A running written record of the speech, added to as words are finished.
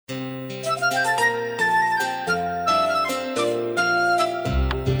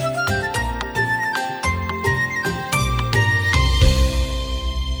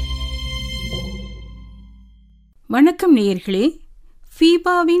வணக்கம் நேயர்களே,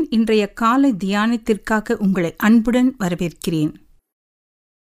 ஃபீபாவின் இன்றைய காலை தியானத்திற்காக உங்களை அன்புடன் வரவேற்கிறேன்.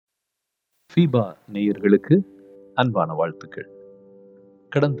 ஃபீபா நேயர்களுக்கு அன்பான வாழ்த்துக்கள்.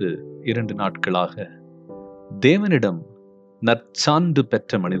 கடந்த 2 நாட்களாக தேவனிடம் நற்சான்று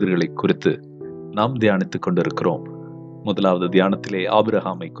பெற்ற மனிதர்களை குறித்து நாம் தியானித்துக் கொண்டிருக்கிறோம். முதலாவது தியானத்திலே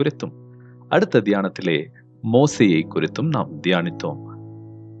ஆபிரகாமை குறித்தும், அடுத்த தியானத்திலே மோசேயை குறித்தும் நாம் தியானித்தோம்.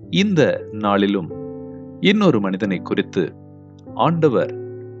 இந்த நாளிலும் இன்னொரு மனிதனை குறித்து ஆண்டவர்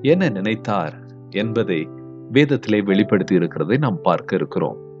என்ன நினைத்தார் என்பதை வேதத்திலே வெளிப்படுத்தி இருக்கிறதை நாம் பார்க்க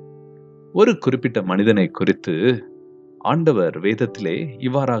இருக்கிறோம். ஒரு குறிப்பிட்ட மனிதனை குறித்து ஆண்டவர் வேதத்திலே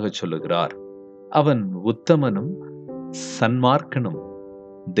இவ்வாறாக சொல்லுகிறார்: அவன் உத்தமனும் சன்மார்க்கனும்,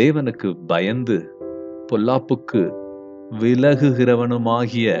 தேவனுக்கு பயந்து பொல்லாப்புக்கு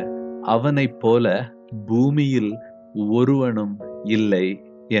விலகுகிறவனுமாகிய அவனைப் போல பூமியில் ஒருவனும் இல்லை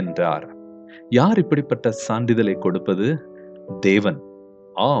என்றார். யார் இப்படிப்பட்ட சான்றிதழை கொடுப்பது? தேவன்.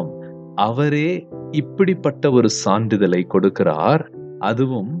 ஆம், அவரே இப்படிப்பட்ட ஒரு சான்றிதழை கொடுக்கிறார்.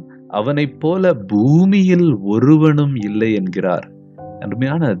 அதுவும் அவனைப் போல பூமியில் ஒருவனும் இல்லை என்கிறார்.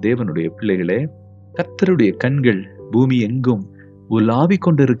 அருமையான தேவனுடைய பிள்ளைகளே, கர்த்தருடைய கண்கள் பூமி எங்கும் உலாவிக்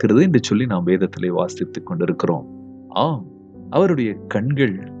கொண்டிருக்கிறது என்று சொல்லி நாம் வேதத்திலே வாசித்துக் கொண்டிருக்கிறோம். ஆம், அவருடைய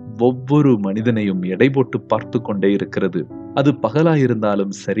கண்கள் ஒவ்வொரு மனிதனையும் எடை போட்டு பார்த்து கொண்டே இருக்கிறது. அது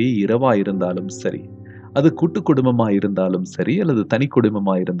பகலாயிருந்தாலும் சரி, இரவாயிருந்தாலும் சரி, அது கூட்டு குடும்பமாயிருந்தாலும் சரி, அல்லது தனி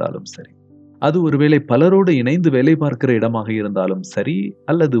குடும்பமாயிருந்தாலும் சரி, அது ஒருவேளை பலரோடு இணைந்து வேலை பார்க்கிற இடமாக இருந்தாலும் சரி,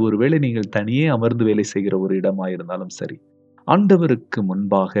 அல்லது ஒருவேளை நீங்கள் தனியே அமர்ந்து வேலை செய்கிற ஒரு இடமாயிருந்தாலும் சரி, ஆண்டவருக்கு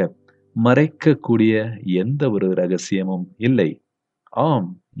முன்பாக மறைக்கக்கூடிய எந்த ஒரு ரகசியமும் இல்லை. ஆம்,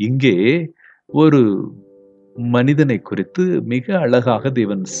 இங்கே ஒரு மனிதனை குறித்து மிக அழகாக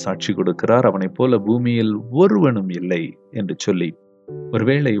தேவன் சாட்சி கொடுக்கிறார். அவனைப் போல பூமியில் ஒருவனும் இல்லை என்று சொல்லி.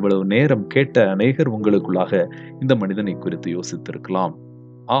 ஒருவேளை இவ்வளவு நேரம் கேட்ட அநேகர் உங்களுக்குள்ளாக இந்த மனிதனை குறித்து யோசித்திருக்கலாம்.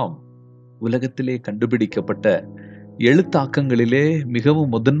 ஆம், உலகத்திலே கண்டுபிடிக்கப்பட்ட எழுத்தாக்கங்களிலே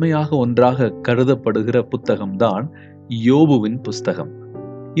மிகவும் முதன்மையாக ஒன்றாக கருதப்படுகிற புத்தகம்தான் யோபுவின் புஸ்தகம்.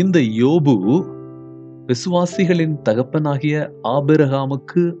 இந்த யோபு விசுவாசிகளின் தகப்பனாகிய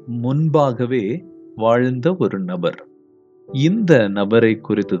ஆபிரகாமுக்கு முன்பாகவே வாழ்ந்த ஒரு நபர். இந்த நபரை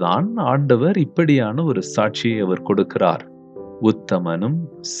குறித்துதான் ஆண்டவர் இப்படியான ஒரு சாட்சியை அவர் கொடுக்கிறார். உத்தமனும்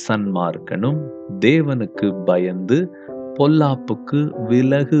சன்மார்க்கனும், தேவனுக்கு பயந்து பொல்லாப்புக்கு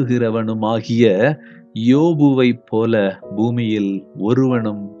விலகுகிறவனுமாகிய யோபுவை போல பூமியில்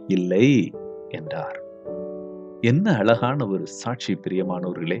ஒருவனும் இல்லை என்றார். என்ன அழகான ஒரு சாட்சி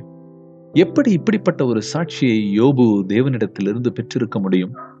பிரியமானவர்களே! எப்படி இப்படிப்பட்ட ஒரு சாட்சியை யோபு தேவனிடத்திலிருந்து பெற்றிருக்க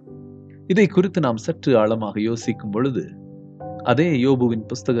முடியும்? இதை குறித்து நாம் சற்று ஆழமாக யோசிக்கும் பொழுது, அதே யோபுவின்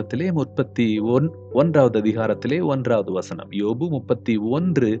புஸ்தகத்திலே 31வது அதிகாரத்திலே 1வது வசனம், யோபு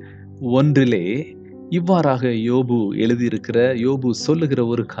 31:1 இவ்வாறாக யோபு எழுதியிருக்கிற, யோபு சொல்லுகிற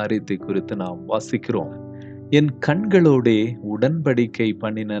ஒரு காரியத்தை குறித்து நாம் வாசிக்கிறோம். என் கண்களோடே உடன்படிக்கை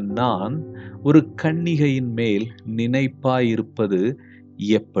பண்ணின நான் ஒரு கன்னிகையின் மேல் நினைப்பாயிருப்பது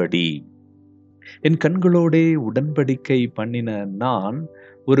எப்படி? என் கண்களோடே உடன்படிக்கை பண்ணின நான்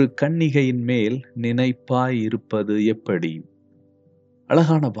ஒரு கன்னிகையின் மேல் நினைப்பாயிருப்பது எப்படி?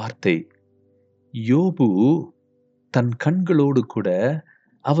 அழகான வார்த்தை. யோபு தன் கண்களோடு கூட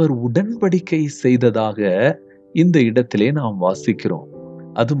அவர் உடன்படிக்கை செய்ததாக இந்த இடத்திலே நாம் வாசிக்கிறோம்.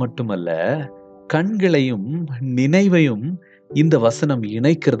 அது மட்டுமல்ல, கண்களையும் நினைவையும் இந்த வசனம்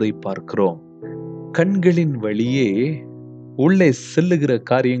இணைக்கிறதை பார்க்கிறோம். கண்களின் வழியே உள்ளே செல்லுகிற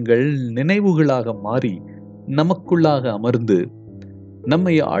காரியங்கள் நினைவுகளாக மாறி நமக்குள்ளாக அமர்ந்து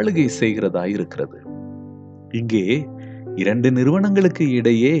நம்மை ஆளுகை செய்கிறதா இருக்கிறது. இங்கே 2 நிறுவனங்களுக்கு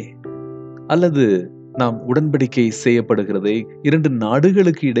இடையே, அல்லது நாம் உடன்படிக்கை செய்யப்படுகிறதை, 2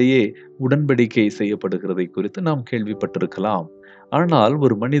 நாடுகளுக்கு இடையே உடன்படிக்கை செய்யப்படுகிறதை குறித்து நாம் கேள்விப்பட்டிருக்கலாம். ஆனால்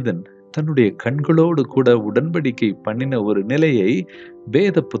ஒரு மனிதன் தன்னுடைய கண்களோடு கூட உடன்படிக்கை பண்ணின ஒரு நிலையை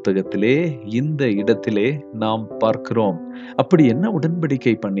வேத புத்தகத்திலே இந்த இடத்திலே நாம் பார்க்கிறோம். அப்படி என்ன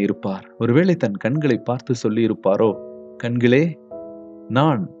உடன்படிக்கை பண்ணியிருப்பார்? ஒருவேளை தன் கண்களை பார்த்து சொல்லி இருப்பாரோ, கண்களே,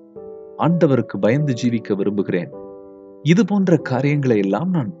 நான் ஆண்டவருக்கு பயந்து ஜீவிக்க விரும்புகிறேன். இது போன்ற காரியங்களை எல்லாம்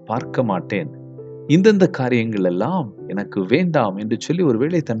நான் பார்க்க மாட்டேன். இந்தந்த காரியங்கள் எல்லாம் எனக்கு வேண்டாம் என்று சொல்லி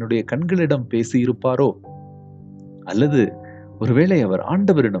ஒருவேளை தன்னுடைய கண்களிடம் பேசி இருப்பாரோ, அல்லது ஒருவேளை அவர்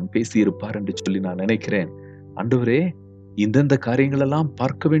ஆண்டவரிடம் பேசி இருப்பார் என்று சொல்லி நான் நினைக்கிறேன். ஆண்டவரே, இந்தந்த காரியங்கள் எல்லாம்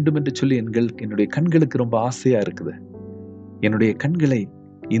பார்க்க வேண்டும் என்று சொல்லி என்னுடைய கண்களுக்கு ரொம்ப ஆசையா இருக்குது. என்னுடைய கண்களை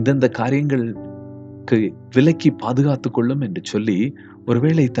இந்தந்த காரியங்களுக்கு விலக்கி பாதுகாத்து கொள்ளும் என்று சொல்லி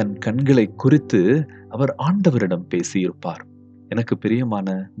ஒருவேளை தன் கண்களை குறித்து அவர் ஆண்டவரிடம் பேசியிருப்பார். எனக்கு பிரியமான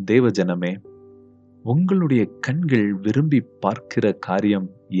தேவ ஜனமே, உங்களுடைய கண்கள் விரும்பி பார்க்கிற காரியம்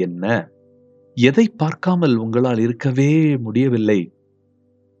என்ன? எதை பார்க்காமல் உங்களால் இருக்கவே முடியவில்லை?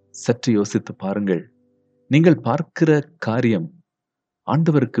 சற்று யோசித்து பாருங்கள். நீங்கள் பார்க்கிற காரியம்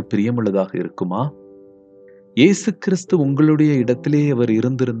ஆண்டவருக்கு பிரியமுள்ளதாக இருக்குமா? இயேசு கிறிஸ்து உங்களுடைய இடத்திலே அவர்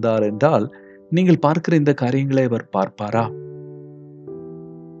இருந்திருந்தார் என்றால் நீங்கள் பார்க்கிற இந்த காரியங்களை அவர் பார்ப்பாரா?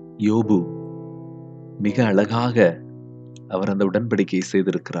 யோபு மிக அழகாக அவர் அந்த உடன்படிக்கையை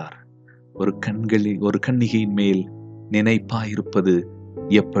செய்திருக்கிறார். ஒரு கன்னிகையின் மேல் நினைப்பாயிருப்பது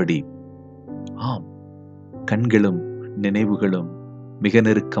எப்படி? ஆம், கண்களும் நினைவுகளும் மிக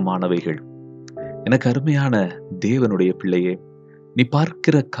நெருக்கமானவைகள். எனக்கு அருமையான தேவனுடைய பிள்ளையே, நீ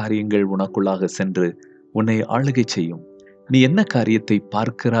பார்க்கிற காரியங்கள் உனக்குள்ளாக சென்று உன்னை ஆளுகை செய்யும். நீ என்ன காரியத்தை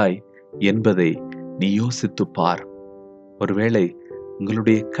பார்க்கிறாய் என்பதை நீ யோசித்து பார். ஒருவேளை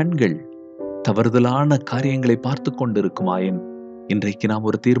உங்களுடைய கண்கள் தவறுதலான காரியங்களை பார்த்து கொண்டிருக்குமாயின் இன்றைக்கு நாம்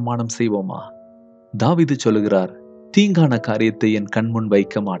ஒரு தீர்மானம் செய்வோமா? தாவீது சொல்லுகிறார், தீங்கான காரியத்தை என் கண்முன்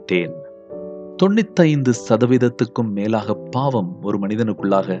வைக்க மாட்டேன். 95% மேலாக பாவம் ஒரு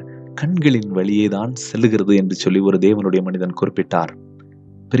மனிதனுக்குள்ளாக கண்களின் வழியேதான் செல்லுகிறது என்று சொல்லி ஒரு தேவனுடைய மனிதன் குறிப்பிட்டார்.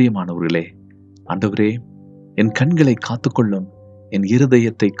 பிரியமானவர்களே, ஆண்டவரே என் கண்களை காத்துக்கொள்ளும், என்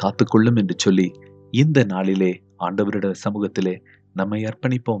இருதயத்தை காத்துக்கொள்ளும் என்று சொல்லி இந்த நாளிலே ஆண்டவருடைய சமூகத்திலே நம்மை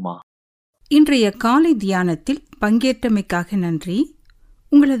அர்ப்பணிப்போமா? இன்றைய காலை தியானத்தில் பங்கேற்றமைக்காக நன்றி.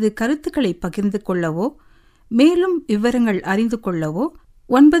 உங்களது கருத்துக்களை பகிர்ந்து கொள்ளவோ மேலும் விவரங்கள் அறிந்து கொள்ளவோ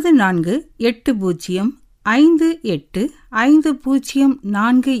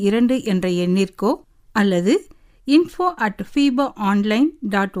 9458505042 என்ற எண்ணிற்கோ அல்லது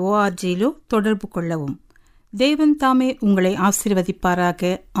info@fibaonline.org தொடர்பு கொள்ளவும். தேவன் தாமே உங்களை ஆசீர்வதிப்பாராக.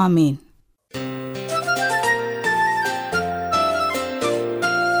 ஆமேன்.